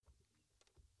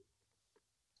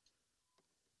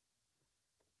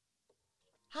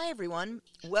Hi, everyone.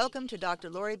 Welcome to Dr.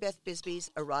 Lori Beth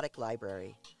Bisbee's Erotic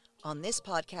Library. On this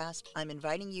podcast, I'm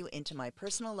inviting you into my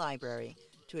personal library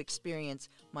to experience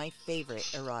my favorite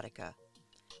erotica.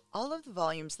 All of the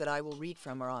volumes that I will read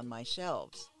from are on my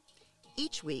shelves.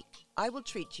 Each week, I will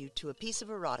treat you to a piece of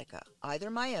erotica, either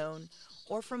my own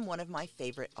or from one of my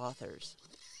favorite authors.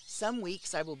 Some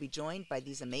weeks I will be joined by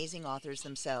these amazing authors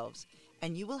themselves,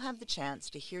 and you will have the chance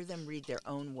to hear them read their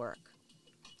own work.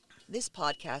 This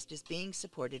podcast is being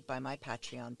supported by my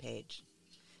Patreon page.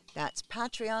 That's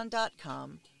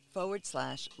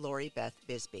patreon.com/Lori Beth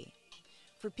Bisbee.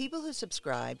 For people who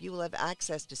subscribe, you will have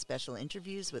access to special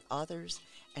interviews with authors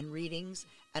and readings,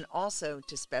 and also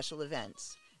to special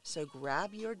events. So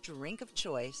grab your drink of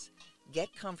choice,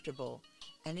 get comfortable,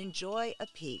 and enjoy a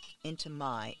peek into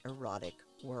my erotic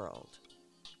world.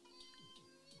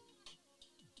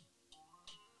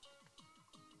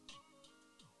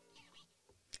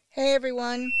 Hey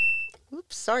everyone.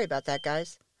 Oops, sorry about that,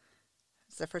 guys.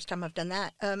 It's the first time I've done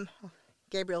that.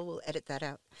 Gabriel will edit that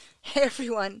out. Hey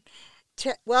everyone.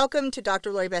 Welcome to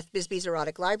Dr. Lori Beth Bisbee's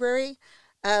Erotic Library.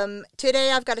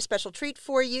 Today I've got a special treat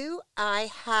for you. I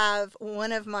have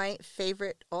one of my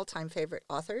all-time favorite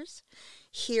authors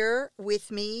here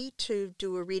with me to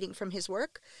do a reading from his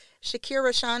work. Shakir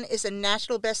Roshan is a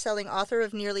national best-selling author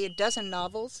of nearly a dozen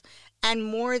novels and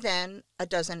more than a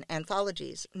dozen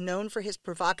anthologies. Known for his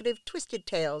provocative, twisted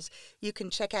tales, you can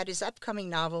check out his upcoming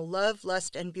novel, Love,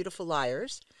 Lust, and Beautiful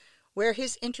Liars, where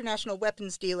his international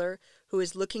weapons dealer, who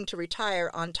is looking to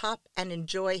retire on top and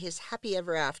enjoy his happy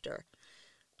ever after.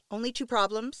 Only two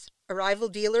problems: a rival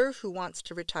dealer who wants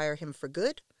to retire him for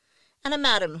good, and a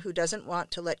madam who doesn't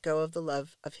want to let go of the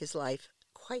love of his life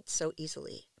quite so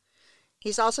easily.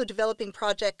 He's also developing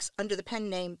projects under the pen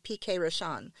name P.K.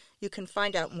 Roshan. You can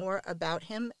find out more about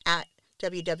him at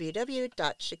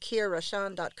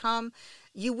www.shakirroshan.com.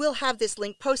 You will have this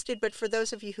link posted, but for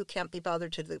those of you who can't be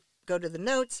bothered to go to the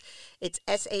notes, it's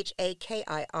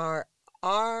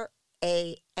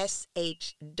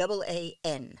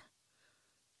SHAKIRRASHAAN.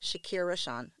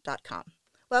 ShakirRoshan.com.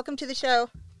 Welcome to the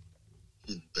show.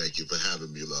 Thank you for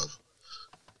having me, love.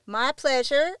 My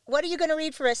pleasure. What are you going to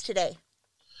read for us today?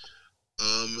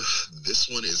 This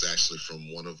one is actually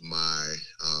from one of my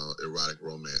erotic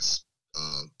romance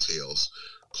tales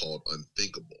called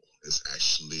Unthinkable. It's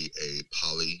actually a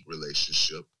poly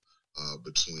relationship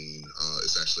between,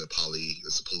 it's a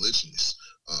polygynous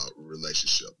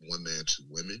relationship, one man, two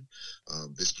women.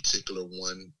 This particular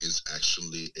one is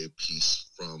actually a piece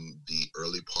from the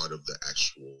early part of the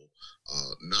actual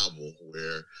novel,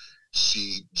 where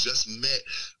she just met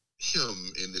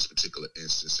him in this particular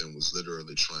instance and was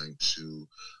literally trying to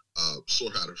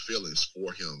sort out her feelings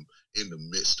for him in the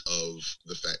midst of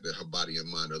the fact that her body and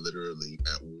mind are literally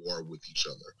at war with each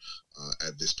other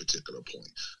at this particular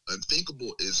point.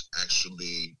 Unthinkable is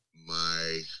actually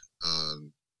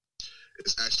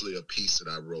it's actually a piece that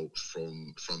I wrote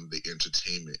from the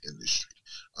entertainment industry.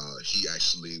 He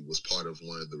actually was part of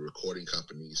one of the recording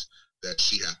companies that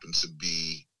she happened to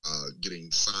be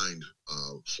getting signed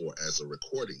for as a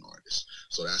recording artist.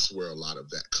 So that's where a lot of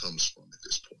that comes from at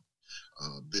this point.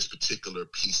 This particular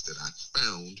piece that I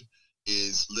found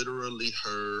is literally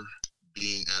her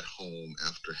being at home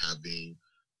after having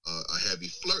a heavy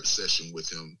flirt session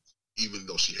with him, even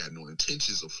though she had no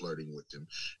intentions of flirting with him.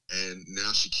 And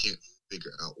now she can't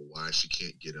figure out why she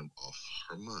can't get him off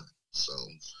her mind. So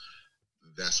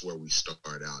that's where we start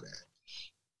out at.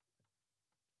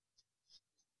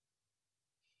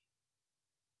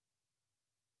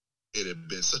 It had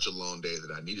been such a long day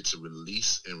that I needed to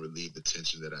release and relieve the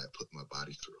tension that I had put my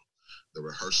body through. The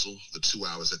rehearsal, the 2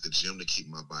 hours at the gym to keep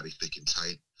my body thick and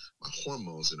tight, my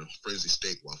hormones in a frenzy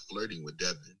state while flirting with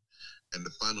Devin, and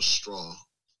the final straw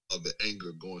of the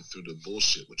anger going through the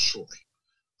bullshit with Troy.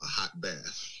 A hot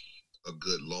bath, a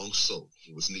good long soak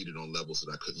was needed on levels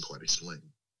that I couldn't quite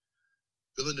explain.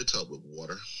 Filling the tub with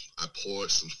water, I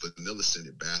poured some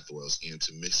vanilla-scented bath oils in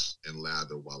to mix and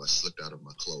lather while I slipped out of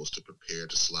my clothes to prepare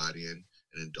to slide in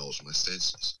and indulge my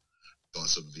senses.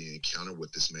 Thoughts of the encounter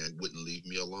with this man wouldn't leave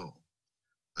me alone.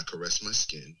 I caressed my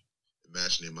skin,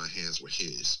 imagining my hands were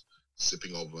his,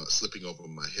 slipping over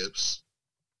my hips,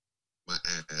 my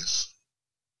ass,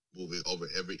 moving over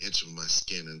every inch of my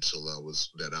skin until I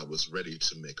was ready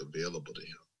to make available to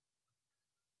him.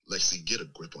 Lexi, get a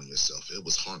grip on yourself. It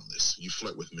was harmless. You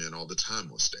flirt with men all the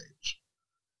time on stage.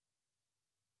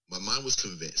 My mind was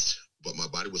convinced, but my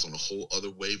body was on a whole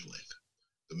other wavelength.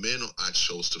 The men I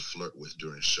chose to flirt with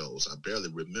during shows, I barely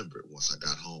remembered once I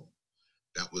got home.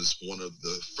 That was one of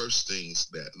the first things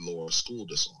that Laura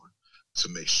schooled us on, to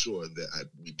make sure that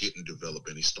we didn't develop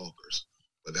any stalkers.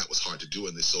 But that was hard to do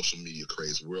in this social media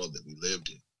crazed world that we lived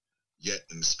in. Yet,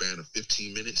 in the span of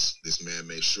 15 minutes, this man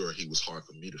made sure he was hard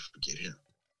for me to forget him.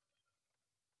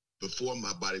 Before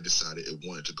my body decided it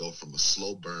wanted to go from a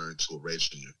slow burn to a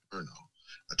raging inferno,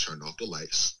 I turned off the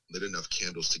lights, lit enough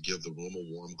candles to give the room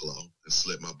a warm glow, and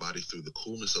slid my body through the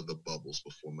coolness of the bubbles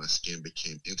before my skin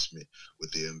became intimate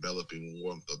with the enveloping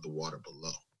warmth of the water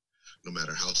below. No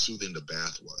matter how soothing the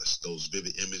bath was, those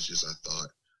vivid images I thought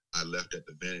I left at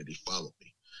the vanity followed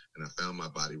me, and I found my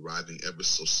body writhing ever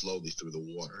so slowly through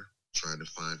the water, trying to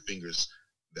find fingers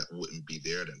that wouldn't be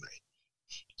there tonight.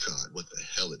 God, what the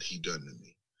hell had he done to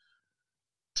me?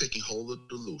 Taking hold of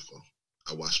the loofah,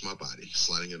 I washed my body,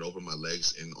 sliding it over my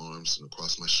legs and arms and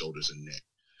across my shoulders and neck.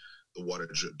 The water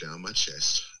dripped down my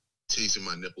chest, teasing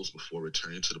my nipples before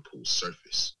returning to the pool's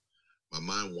surface. My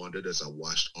mind wandered as I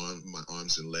washed my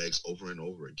arms and legs over and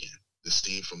over again, the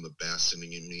steam from the bath sending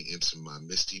me into my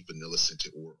misty,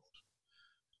 vanilla-scented world.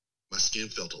 My skin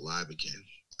felt alive again.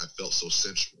 I felt so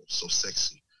sensual, so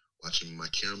sexy, watching my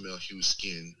caramel-hued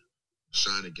skin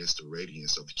shine against the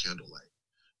radiance of the candlelight.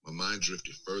 My mind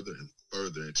drifted further and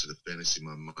further into the fantasy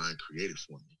my mind created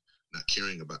for me, not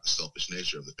caring about the selfish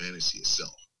nature of the fantasy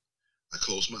itself. I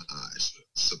closed my eyes,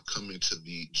 succumbing to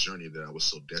the journey that I was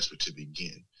so desperate to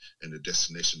begin and the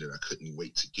destination that I couldn't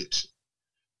wait to get to.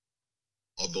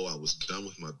 Although I was done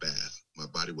with my bath, my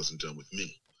body wasn't done with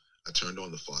me. I turned on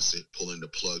the faucet, pulling the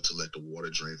plug to let the water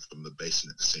drain from the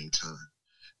basin at the same time.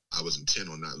 I was intent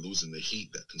on not losing the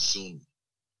heat that consumed me.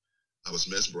 I was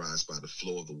mesmerized by the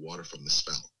flow of the water from the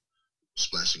spout,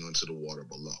 splashing onto the water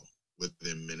below.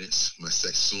 Within minutes, my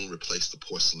sex soon replaced the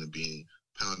porcelain being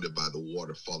pounded by the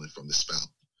water falling from the spout.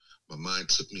 My mind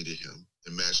took me to him,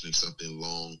 imagining something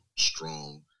long,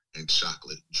 strong, and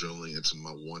chocolate drilling into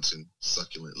my wanton,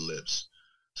 succulent lips,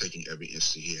 taking every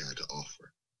instant he had to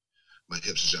offer. My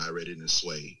hips gyrated and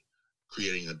swayed,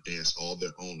 creating a dance all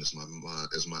their own as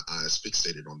my eyes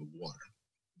fixated on the water,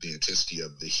 the intensity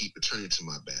of the heat returning to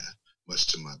my bath, much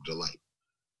to my delight.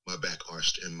 My back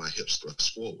arched and my hips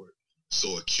thrust forward.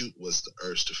 So acute was the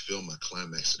urge to feel my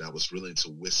climax that I was willing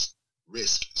to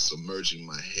risk submerging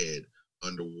my head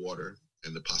underwater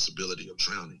and the possibility of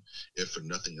drowning, if for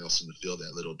nothing else than to feel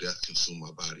that little death consume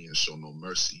my body and show no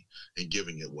mercy in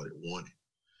giving it what it wanted.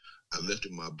 I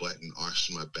lifted my butt and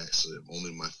arched my back so that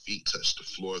only my feet touched the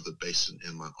floor of the basin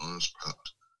and my arms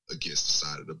propped against the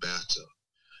side of the bathtub.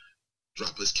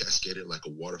 Droplets cascaded like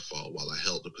a waterfall while I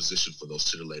held the position for those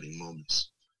titillating moments.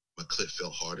 My clit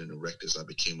felt hard and erect as I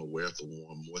became aware of the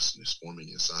warm moistness forming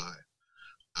inside.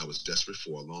 I was desperate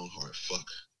for a long, hard fuck,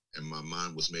 and my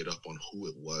mind was made up on who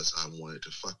it was I wanted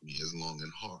to fuck me as long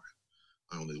and hard.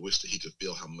 I only wished that he could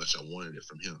feel how much I wanted it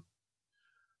from him.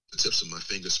 The tips of my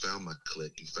fingers found my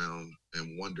clit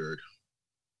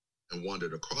and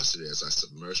wandered across it as I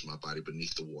submerged my body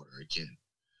beneath the water again.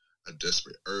 A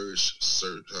desperate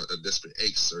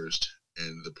ache surged,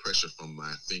 and the pressure from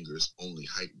my fingers only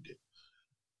heightened it.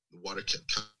 The water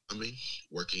kept coming,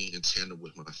 working in tandem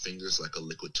with my fingers like a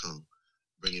liquid tongue,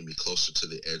 bringing me closer to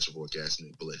the edge of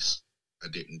orgasmic bliss. I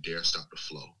didn't dare stop the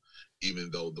flow, even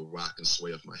though the rock and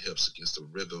sway of my hips against the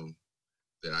rhythm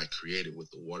that I created with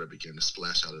the water began to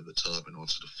splash out of the tub and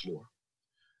onto the floor.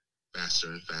 Faster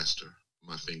and faster,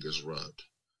 my fingers rubbed.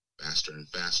 Faster and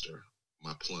faster,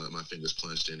 my fingers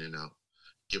plunged in and out,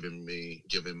 giving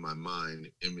my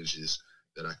mind images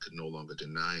that I could no longer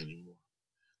deny anymore.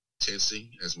 Tensing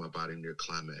as my body near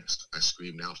climaxed, I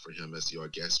screamed out for him as the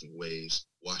orgasmic waves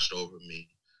washed over me,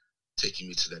 taking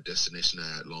me to that destination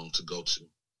I had longed to go to.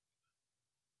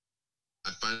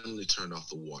 I finally turned off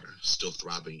the water, still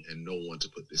throbbing and no one to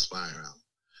put this fire out.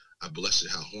 I blushed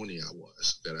at how horny I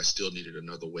was, that I still needed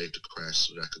another wave to crash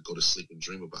so that I could go to sleep and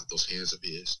dream about those hands of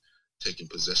his, taking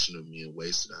possession of me in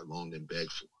ways that I longed and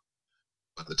begged for.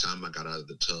 By the time I got out of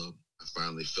the tub, I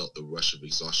finally felt the rush of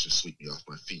exhaustion sweep me off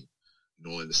my feet,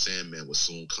 knowing the Sandman would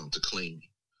soon come to claim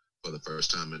me. For the first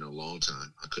time in a long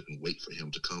time, I couldn't wait for him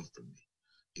to come for me.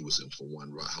 He was in for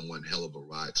one hell of a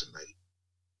ride tonight.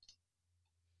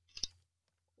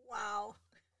 Wow.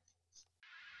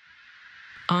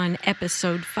 On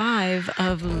episode 5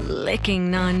 of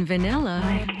Licking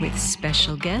Non-Vanilla with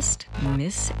special guest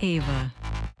Miss Ava.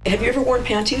 Have you ever worn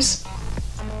panties,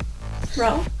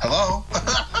 Ralph? Hello?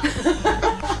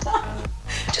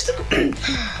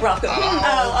 Ralph,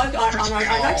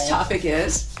 our next topic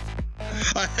is...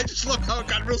 I just looked how it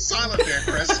got real silent there,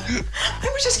 Chris. I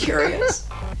was just curious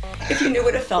if you knew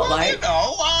what it felt like.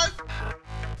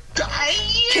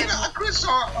 You know, Chris,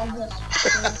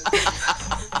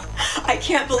 I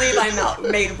can't believe I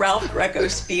made Ralph Greco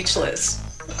speechless.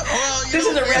 Well, this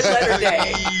is a red letter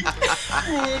day.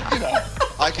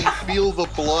 I can feel the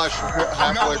blush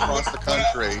halfway across the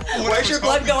country. Where's your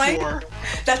blood going?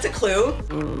 That's a clue.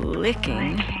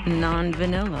 Licking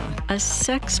Non-Vanilla, a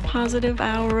sex-positive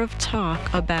hour of talk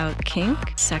about kink,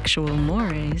 sexual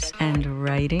mores, and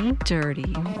writing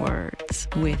dirty words.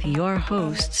 With your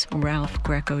hosts, Ralph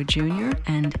Greco Jr.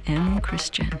 and M.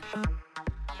 Christian.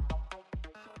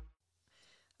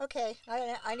 Okay,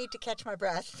 I need to catch my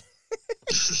breath.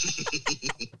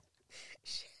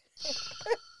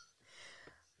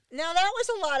 Now, that was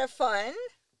a lot of fun.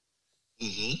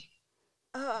 Mm-hmm.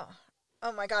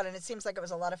 Oh my God, and it seems like it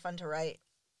was a lot of fun to write.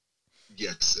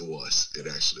 Yes, it was. It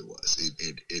actually was.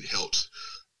 It helped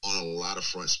on a lot of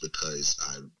fronts because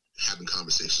I'm having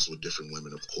conversations with different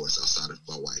women, of course, outside of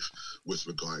my wife, with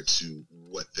regard to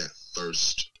what that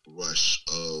first rush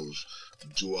of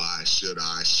do I, should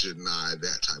I, shouldn't I,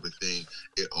 that type of thing,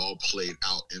 it all played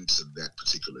out into that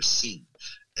particular scene.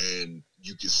 And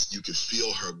you could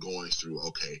feel her going through,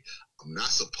 okay, I'm not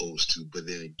supposed to, but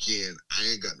then again, I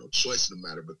ain't got no choice in the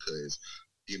matter because,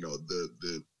 you know,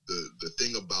 the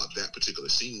thing about that particular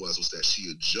scene was that she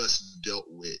had just dealt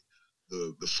with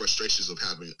the frustrations of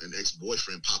having an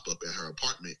ex-boyfriend pop up at her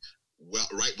apartment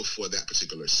right before that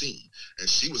particular scene. And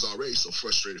she was already so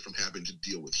frustrated from having to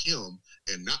deal with him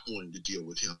and not wanting to deal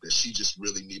with him that she just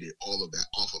really needed all of that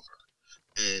off of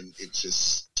her. And it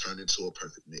just turned into a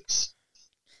perfect mix.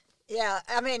 Yeah,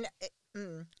 I mean,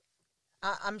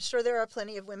 I'm sure there are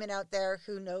plenty of women out there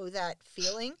who know that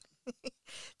feeling,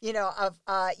 you know, of,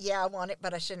 yeah, I want it,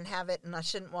 but I shouldn't have it, and I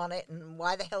shouldn't want it, and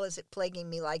why the hell is it plaguing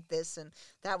me like this? And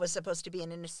that was supposed to be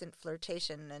an innocent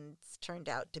flirtation, and it's turned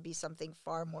out to be something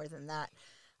far more than that.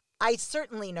 I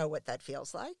certainly know what that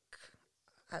feels like.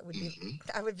 I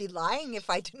would be lying if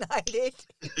I denied it.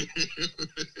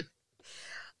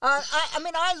 I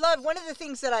mean, I love, one of the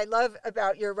things that I love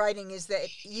about your writing is that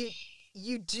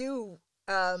you do,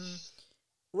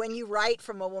 when you write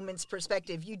from a woman's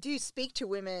perspective, you do speak to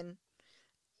women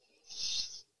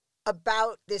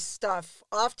about this stuff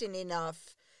often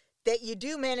enough that you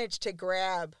do manage to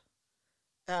grab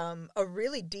a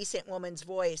really decent woman's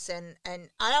voice. And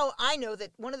I know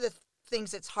that one of the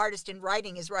things that's hardest in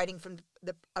writing is writing from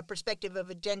a perspective of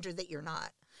a gender that you're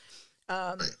not.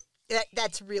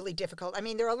 That's really difficult. I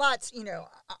mean, there are lots, you know,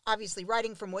 obviously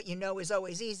writing from what you know is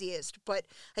always easiest, but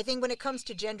I think when it comes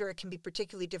to gender, it can be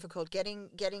particularly difficult. Getting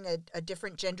a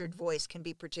different gendered voice can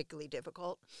be particularly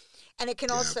difficult. And it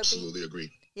can also absolutely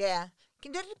agree. Yeah.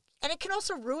 And it can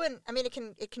also ruin, I mean, it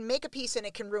can make a piece and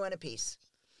it can ruin a piece.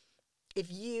 If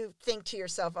you think to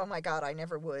yourself, oh my God, I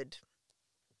never would,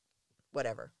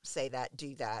 whatever, say that,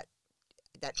 do that.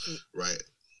 Right.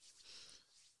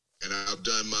 And I've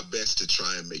done my best to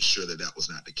try and make sure that that was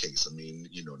not the case. I mean,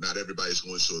 you know, not everybody's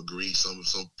going to agree. Some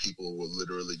people will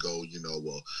literally go, you know,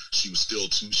 well, she was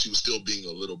still being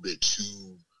a little bit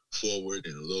too forward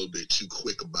and a little bit too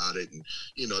quick about it, and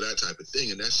you know, that type of thing.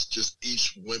 And that's just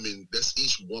each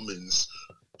woman's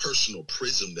personal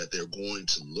prism that they're going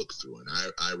to look through, and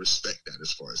I respect that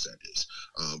as far as that is.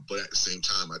 But at the same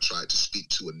time, I tried to speak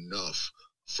to enough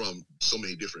from so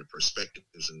many different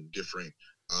perspectives and different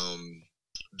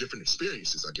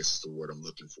experiences, I guess is the word I'm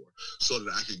looking for, so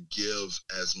that I could give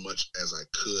as much as I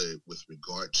could with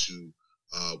regard to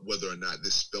whether or not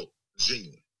this felt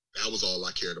genuine. That was all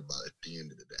I cared about at the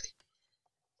end of the day.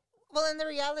 Well, and the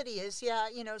reality is, yeah,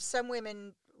 you know, some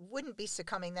women wouldn't be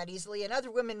succumbing that easily, and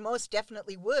other women most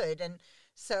definitely would. And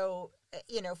so,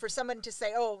 you know, for someone to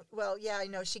say, oh, well, yeah, I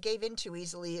know she gave in too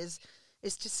easily is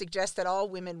to suggest that all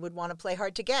women would want to play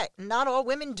hard to get. Not all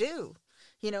women do.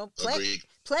 You know,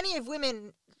 plenty of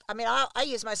women, I mean, I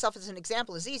use myself as an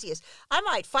example as easy as I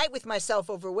might fight with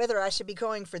myself over whether I should be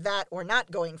going for that or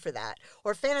not going for that,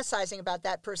 or fantasizing about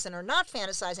that person or not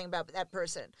fantasizing about that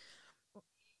person.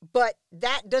 But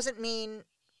that doesn't mean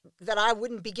that I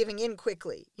wouldn't be giving in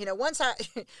quickly. You know, once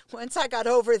I got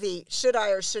over the should I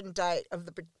or shouldn't I of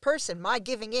the person, my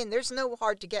giving in, there's no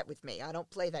hard to get with me. I don't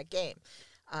play that game.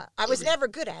 I was never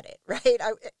good at it, right?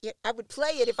 I would play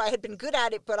it if I had been good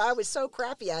at it, but I was so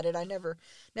crappy at it, I never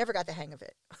got the hang of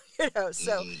it. You know,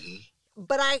 so,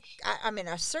 but I mean,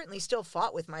 I certainly still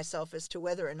fought with myself as to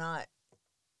whether or not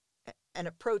an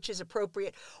approach is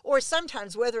appropriate, or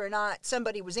sometimes whether or not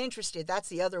somebody was interested. That's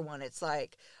the other one. It's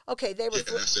like, okay, they were... Yeah,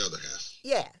 that's the other half.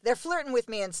 Yeah, they're flirting with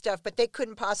me and stuff, but they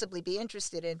couldn't possibly be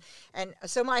interested in. And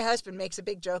so my husband makes a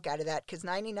big joke out of that, because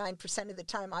 99% of the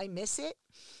time I miss it.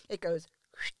 It goes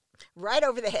right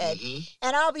over the head.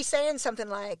 And I'll be saying something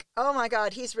like, oh my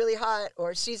God, he's really hot,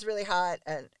 or she's really hot,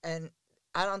 and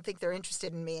I don't think they're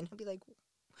interested in me. And he'll be like,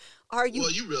 are you?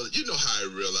 Well, you know how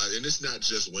I realize, and it's not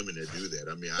just women that do that.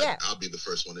 I mean, I'll be the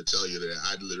first one to tell you that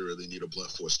I literally need a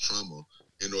blunt force trauma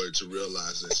in order to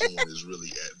realize that someone is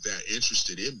really that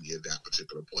interested in me at that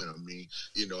particular point. I mean,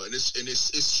 and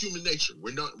it's human nature.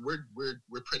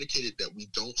 We're predicated that we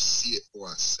don't see it for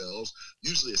ourselves.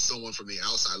 Usually it's someone from the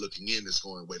outside looking in that's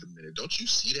going, wait a minute, don't you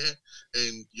see that?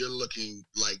 And you're looking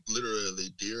like literally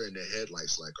deer in the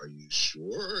headlights, like, are you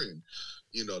sure? And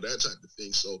that type of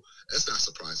thing. So that's not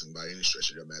surprising by any stretch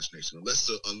of your imagination, unless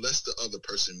the other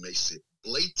person makes it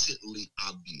blatantly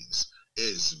obvious. It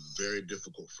is very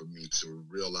difficult for me to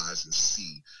realize and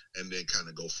see, and then kind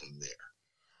of go from there.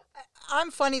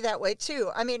 I'm funny that way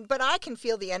too. I mean, but I can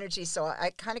feel the energy, so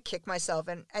I kind of kick myself,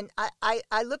 and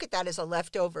I look at that as a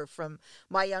leftover from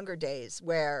my younger days,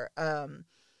 where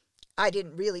I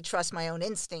didn't really trust my own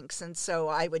instincts, and so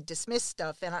I would dismiss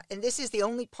stuff, and this is the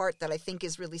only part that I think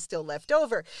is really still left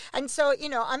over. And so,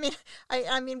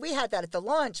 I mean, we had that at the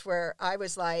launch where I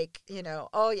was like,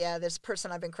 oh yeah, this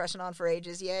person I've been crushing on for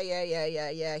ages,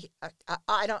 yeah.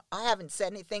 I haven't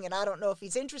said anything, and I don't know if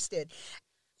he's interested.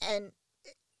 And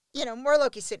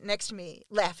Morloki's sitting next to me,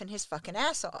 laughing his fucking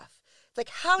ass off. Like,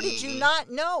 how did you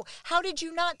not know? How did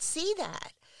you not see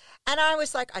that? And I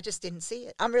was like, I just didn't see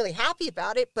it. I'm really happy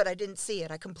about it, but I didn't see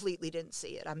it. I completely didn't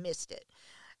see it. I missed it.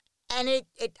 And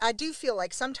I do feel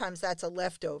like sometimes that's a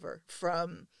leftover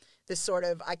from the sort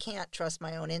of, I can't trust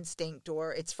my own instinct,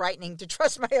 or it's frightening to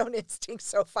trust my own instinct,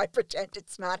 so if I pretend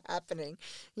it's not happening,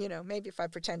 maybe if I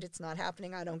pretend it's not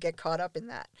happening, I don't get caught up in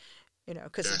that.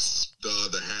 Because that's the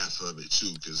other half of it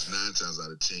too, because 9 times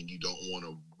out of 10 you don't want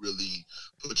to really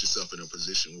put yourself in a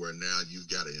position where now you've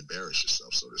got to embarrass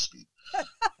yourself, so to speak.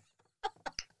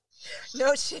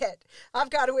 No shit. I've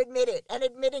got to admit it, and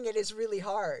admitting it is really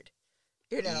hard,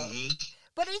 Mm-hmm.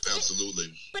 But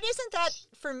absolutely. But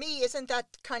isn't that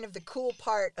kind of the cool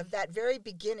part of that very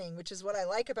beginning, which is what I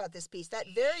like about this piece, that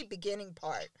very beginning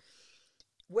part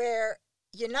where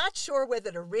you're not sure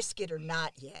whether to risk it or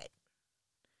not yet.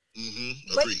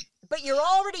 Mm-hmm. Agreed. But you're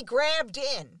already grabbed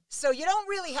in, so you don't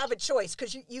really have a choice,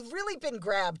 because you've really been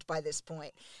grabbed by this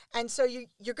point, and so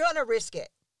you're going to risk it,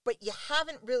 but you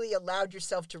haven't really allowed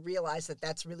yourself to realize that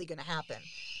that's really going to happen.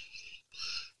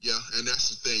 Yeah, and that's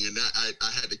the thing, and that I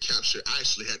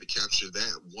actually had to capture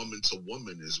that woman to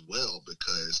woman as well,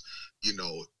 because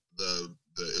the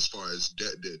as far as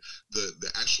the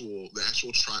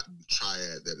actual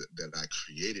triad that I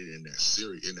created in that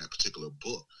series, in that particular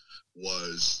book,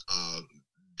 was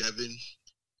Devin,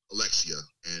 Alexia,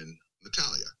 and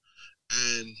Natalia,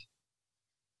 and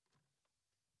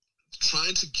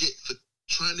trying to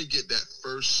get that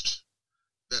first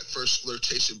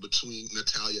flirtation between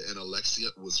Natalia and Alexia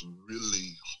was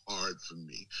really hard for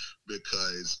me,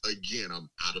 because again, I'm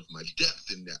out of my depth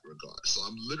in that regard. So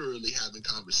I'm literally having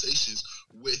conversations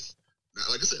with,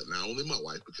 like I said, not only my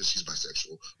wife, because she's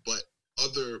bisexual, but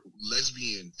other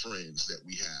lesbian friends that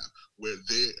we have, where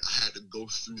they had to go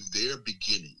through their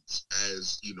beginnings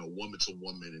as, woman to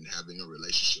woman and having a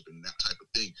relationship and that type of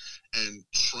thing, and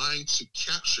trying to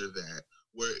capture that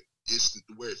where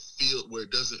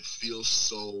it doesn't feel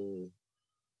so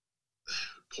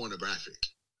pornographic.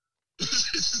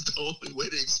 This is the only way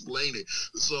to explain it.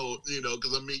 So,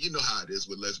 because you know how it is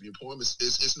with lesbian porn.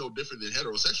 It's no different than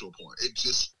heterosexual porn. It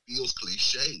just feels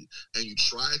cliche, and you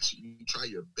try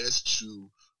your best to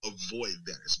avoid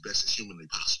that as best as humanly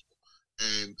possible.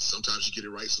 And sometimes you get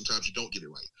it right, sometimes you don't get it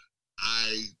right.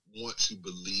 I want to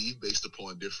believe, based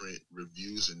upon different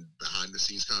reviews and behind the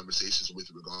scenes conversations with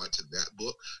regard to that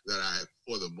book, that I,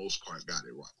 for the most part, got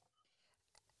it right.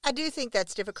 I do think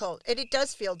that's difficult, and it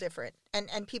does feel different,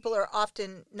 and people are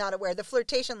often not aware. The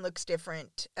flirtation looks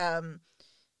different. I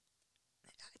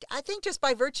think just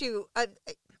by virtue that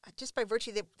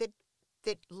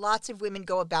lots of women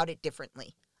go about it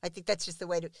differently. I think that's just the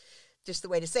way to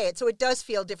say it. So it does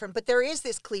feel different, but there is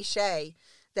this cliche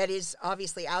that is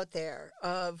obviously out there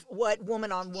of what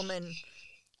woman-on-woman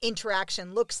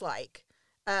interaction looks like,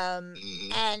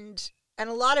 and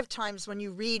a lot of times when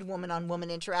you read woman-on-woman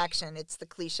interaction, it's the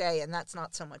cliche, and that's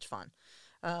not so much fun.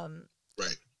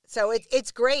 Right. So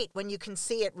it's great when you can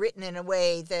see it written in a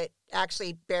way that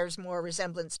actually bears more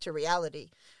resemblance to reality,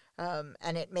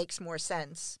 and it makes more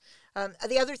sense.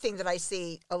 The other thing that I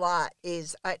see a lot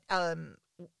is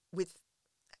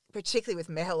particularly with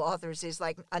male authors, is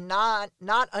like a not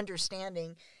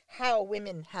understanding how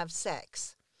women have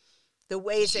sex, the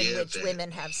ways in which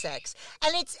women have sex.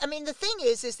 And the thing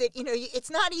is that, it's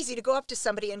not easy to go up to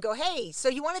somebody and go, hey, so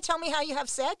you want to tell me how you have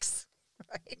sex?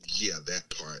 Right? Yeah, that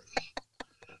part.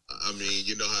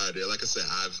 You know how it is. Like I said,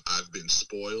 I've been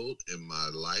spoiled in my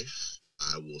life.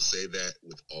 I will say that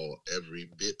with every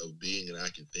bit of being that I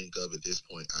can think of at this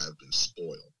point. I've been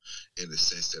spoiled in the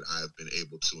sense that I've been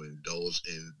able to indulge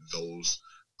in those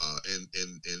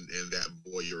in that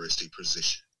voyeuristic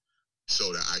position,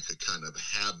 so that I could kind of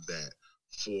have that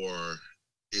for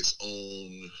its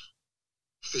own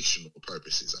fictional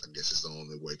purposes, I guess is the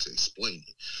only way to explain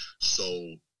it.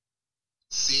 So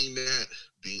seeing that,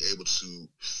 being able to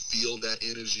feel that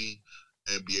energy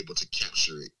and be able to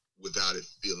capture it without it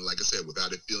feeling, like I said,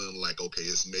 without it feeling like, okay,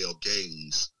 it's male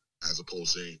gaze as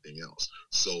opposed to anything else.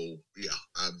 So yeah,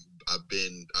 I've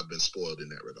been spoiled in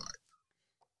that regard.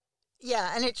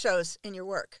 Yeah, and it shows in your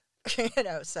work.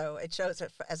 So it shows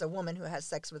as a woman who has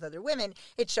sex with other women,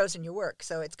 it shows in your work.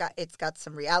 So it's got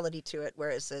some reality to it,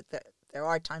 whereas there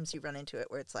are times you run into it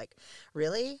where it's like,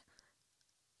 really?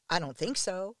 I don't think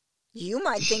so. You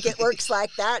might think it works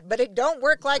like that, but it don't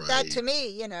work like that to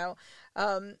me, Yeah.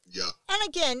 And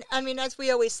again, I mean, as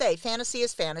we always say, fantasy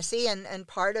is fantasy, and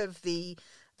part of the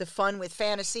fun with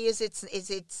fantasy is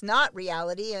it's not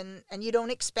reality, and you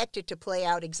don't expect it to play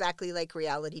out exactly like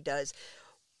reality does.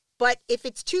 But if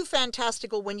it's too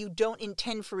fantastical when you don't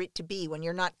intend for it to be, when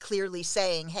you're not clearly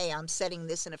saying, hey, I'm setting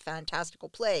this in a fantastical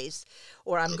place,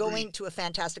 or I'm going to a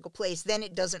fantastical place, then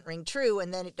it doesn't ring true,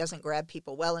 and then it doesn't grab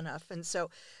people well enough. And so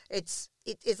it's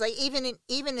like even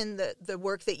in the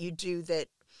work that you do that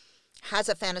has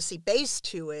a fantasy base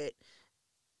to it,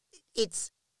 it's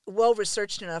well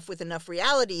researched enough with enough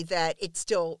reality that it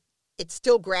still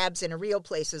grabs in a real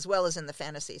place as well as in the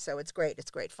fantasy. So it's great.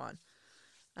 It's great fun.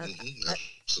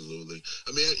 Absolutely.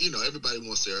 I mean, everybody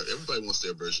wants their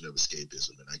version of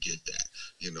escapism, and I get that.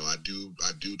 I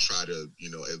do try to,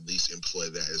 at least employ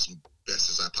that as best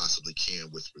as I possibly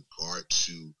can with regard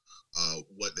to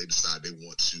what they decide they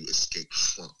want to escape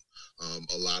from.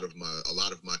 A lot of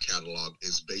my catalog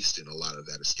is based in a lot of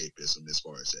that escapism, as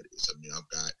far as that is. I mean, I've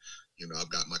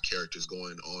got my characters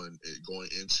going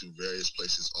into various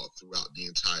places all throughout the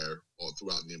entire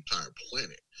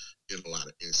planet in a lot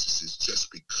of instances, just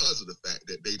because of the fact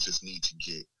that they just need to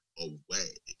get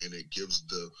away, and it gives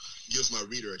my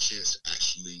reader a chance to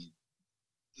actually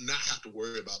not have to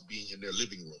worry about being in their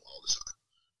living room all the time.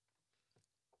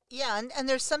 Yeah, and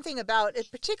there's something about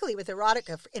it, particularly with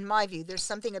erotica, in my view, there's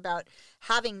something about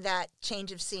having that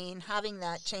change of scene, having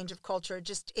that change of culture,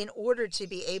 just in order to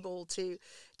be able to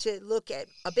look at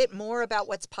a bit more about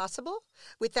what's possible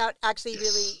without actually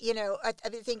really, I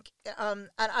think, and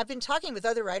I've been talking with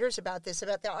other writers about this,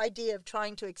 about the idea of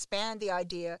trying to expand the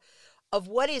idea of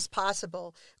what is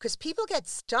possible, because people get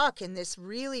stuck in this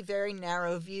really very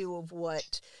narrow view of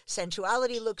what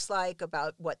sensuality looks like,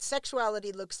 about what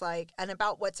sexuality looks like, and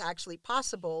about what's actually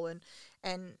possible.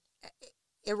 And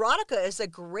erotica is a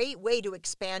great way to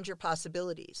expand your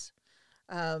possibilities,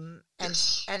 and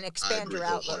expand your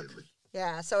outlook.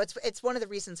 Yeah, so it's one of the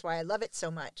reasons why I love it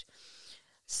so much.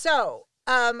 So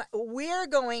we're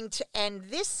going to end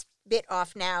this bit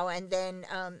off now, and then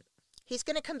he's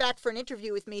going to come back for an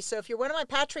interview with me. So if you're one of my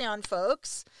Patreon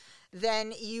folks,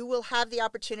 then you will have the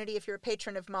opportunity, if you're a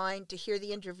patron of mine, to hear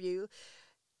the interview.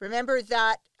 Remember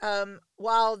that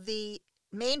while the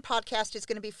main podcast is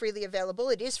going to be freely available,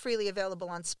 it is freely available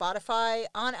on Spotify,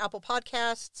 on Apple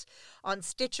Podcasts, on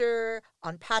Stitcher,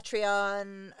 on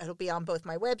Patreon. It'll be on both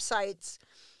my websites.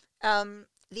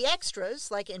 The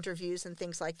extras, like interviews and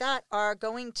things like that, are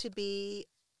going to be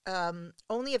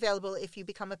only available if you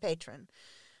become a patron.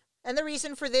 And the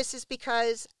reason for this is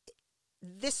because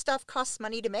this stuff costs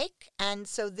money to make, and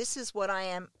so this is what I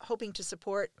am hoping to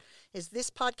support, is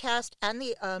this podcast and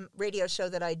the radio show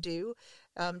that I do,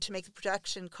 to make the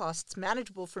production costs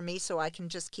manageable for me so I can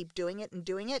just keep doing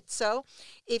it. So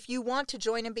if you want to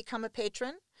join and become a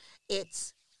patron,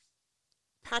 it's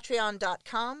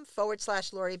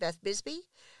patreon.com/Lori Beth Bisbee.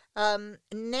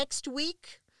 Next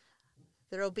week,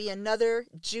 there will be another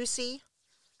juicy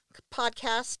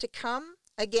podcast to come.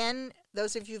 Again,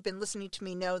 those of you who've been listening to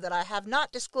me know that I have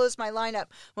not disclosed my lineup,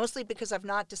 mostly because I've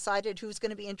not decided who's going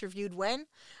to be interviewed when.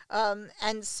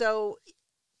 And so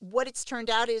what it's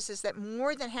turned out is that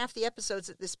more than half the episodes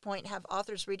at this point have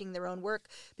authors reading their own work,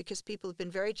 because people have been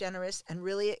very generous and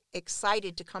really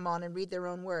excited to come on and read their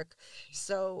own work.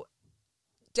 So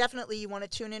definitely you want to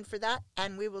tune in for that,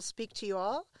 and we will speak to you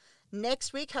all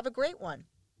next week. Have a great one.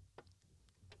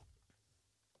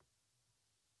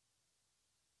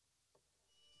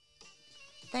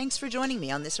 Thanks for joining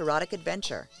me on this erotic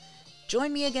adventure.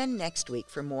 Join me again next week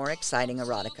for more exciting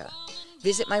erotica.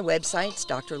 Visit my websites,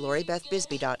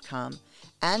 drloribethbisbee.com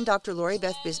and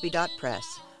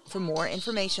drloribethbisbee.press for more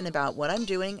information about what I'm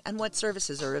doing and what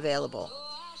services are available.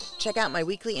 Check out my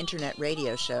weekly internet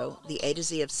radio show, The A to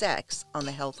Z of Sex, on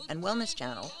the Health and Wellness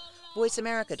Channel,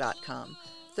 voiceamerica.com,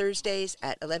 Thursdays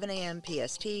at 11 a.m.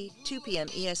 PST, 2 p.m.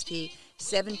 EST,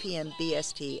 7 p.m.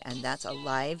 BST, and that's a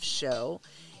live show.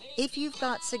 If you've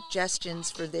got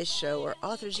suggestions for this show or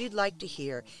authors you'd like to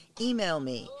hear, email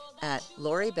me at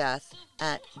LoriBeth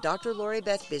at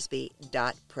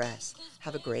drloribethbisbee.press.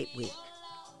 Have a great week.